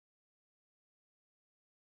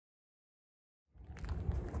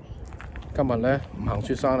今日咧唔行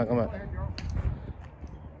雪山啦，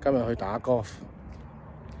今日去打 golf。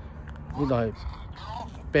呢度係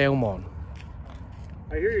Belmont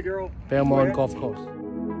Golf Course。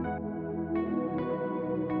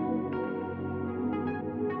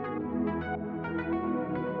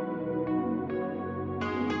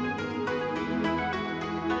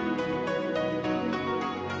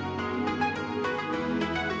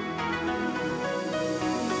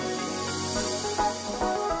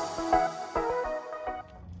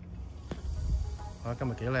今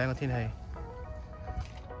日幾靚嘅天氣，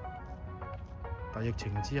但疫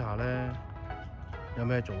情之下咧，有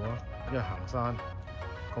咩做啊？一係行山，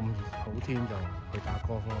咁熱好天就去打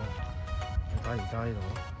golf 咯。你睇而家呢度，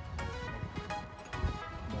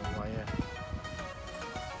無謂啊！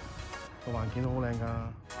個環境都好靚㗎。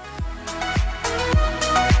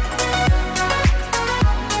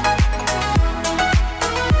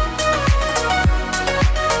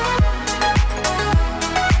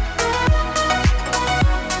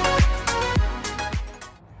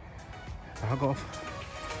打 golf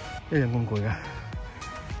一樣咁攰嘅，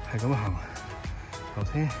係咁行。頭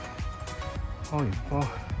先開完波，呢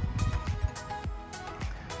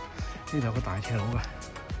度有個大斜路嘅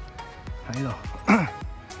喺度，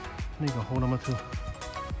呢個 hole number 2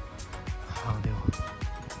行掉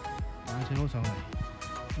大斜路上嚟，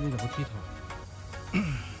呢度個枝頭。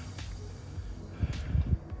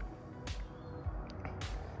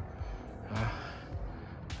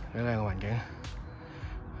幾靚嘅環境。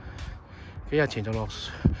幾日前就落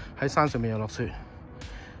喺山上面又落雪，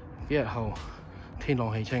幾日後天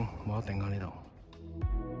朗氣清，冇得頂啊！呢度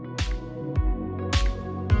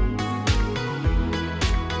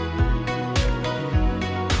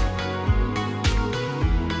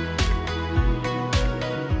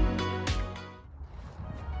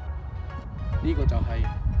呢個就係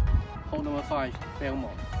hole number 5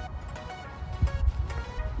 Belmont。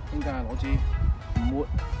點解攞支唔抹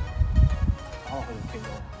打落去條徑度？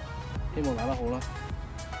希望打得好啦。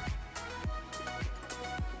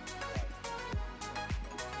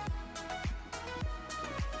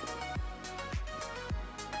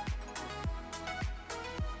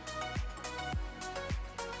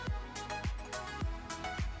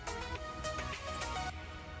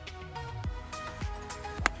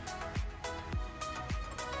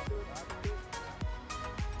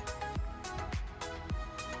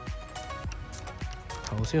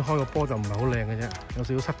頭先開個波就唔係好靚嘅啫，有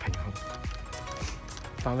少少失平衡，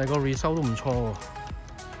但係個 result 都唔錯喎。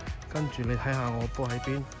跟住你睇下我波喺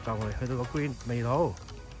邊，就嚟去到個 green 未到，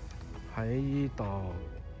喺呢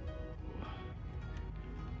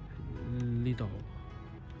度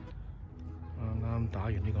啱啱打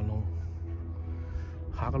完呢個窿，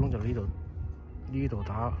下個窿就呢度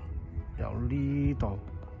打，由呢度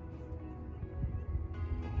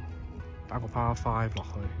打個 par 5落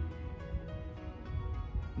去。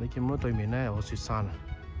你見唔到對面咧有個雪山啊？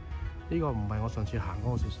呢個唔係我上次行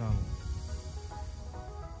嗰個雪山，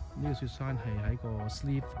呢個雪山係喺個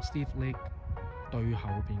Sleeve Lake 對後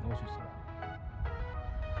邊嗰個雪山。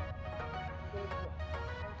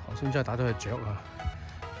頭先真係打到隻雀啊，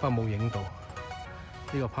不過冇影到。呢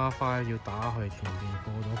個 par 5要打去前邊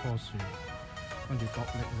過咗棵樹，跟住 dog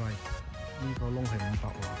leg right， 呢個窿係560度。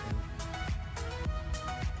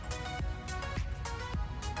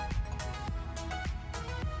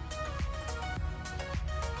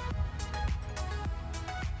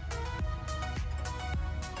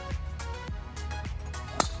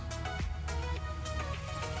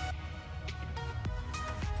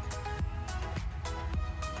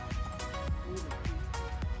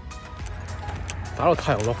打到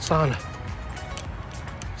太陽落山啦，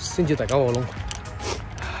先至第9個窿，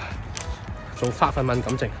仲發份敏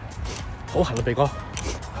感症，好痕啊鼻哥。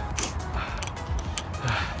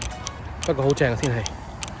不過好正嘅天氣，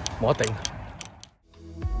冇得頂。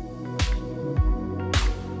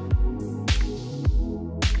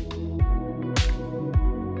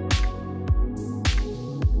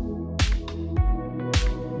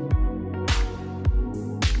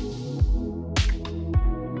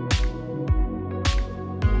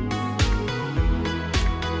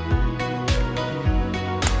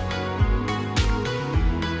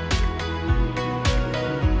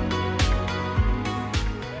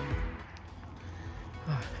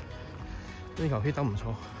呢球 hit 得唔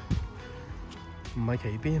錯，唔係旗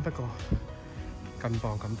邊，不過近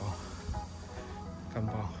磅。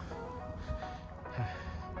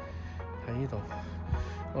喺呢度，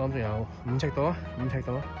我諗仲有5尺度啊，5尺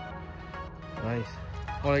度啊。Nice，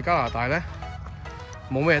 我哋加拿大咧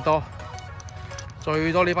冇咩多，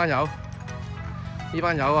最多呢班友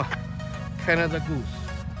啊 ，Canada Goose。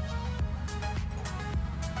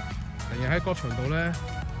成日喺歌場度咧，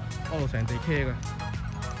屙到成地茄㗎。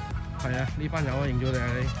係啊，呢班友啊，認咗你啊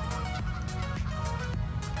你。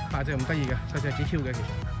大隻唔得意嘅，細隻幾 Q 嘅其實。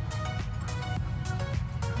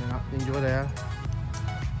係啦，認住我哋啊！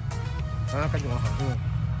啊，跟住我行先喎。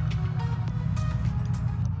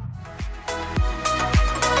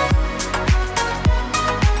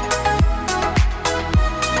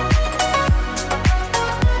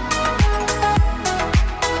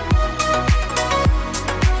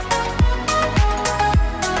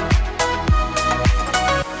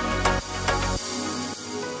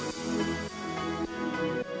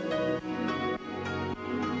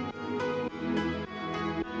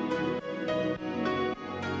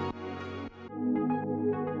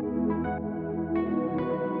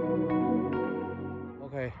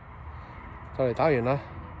OK， 就嚟打完啦。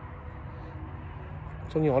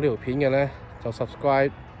鍾意我呢條片嘅咧，就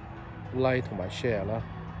subscribe、like 同埋 share 啦。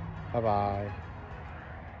拜拜。